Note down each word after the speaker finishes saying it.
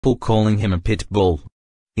people calling him a pit bull.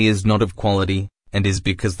 He is not of quality, and is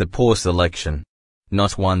because the poor selection.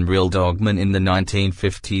 Not one real dogman in the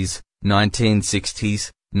 1950s, 1960s,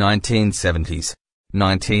 1970s,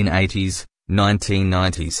 1980s,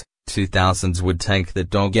 1990s, 2000s would take that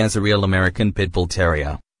dog as a real American Pitbull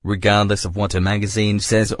Terrier, regardless of what a magazine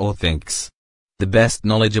says or thinks. The best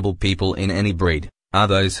knowledgeable people in any breed are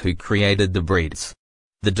those who created the breeds.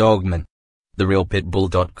 The Dogman.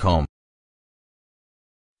 TheRealPitbull.com.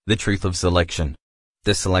 The truth of selection.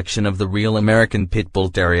 The selection of the real American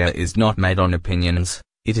Pitbull Terrier is not made on opinions,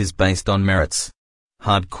 it is based on merits.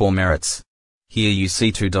 Hardcore merits. Here you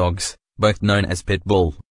see two dogs, both known as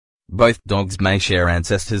Pitbull. Both dogs may share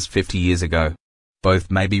ancestors 50 years ago. Both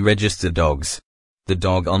may be registered dogs. The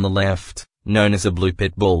dog on the left, known as a blue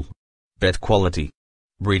Pitbull. Bet quality.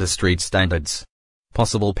 Breeder street standards.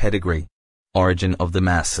 Possible pedigree. Origin of the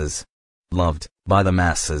masses. Loved by the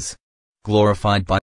masses. Glorified by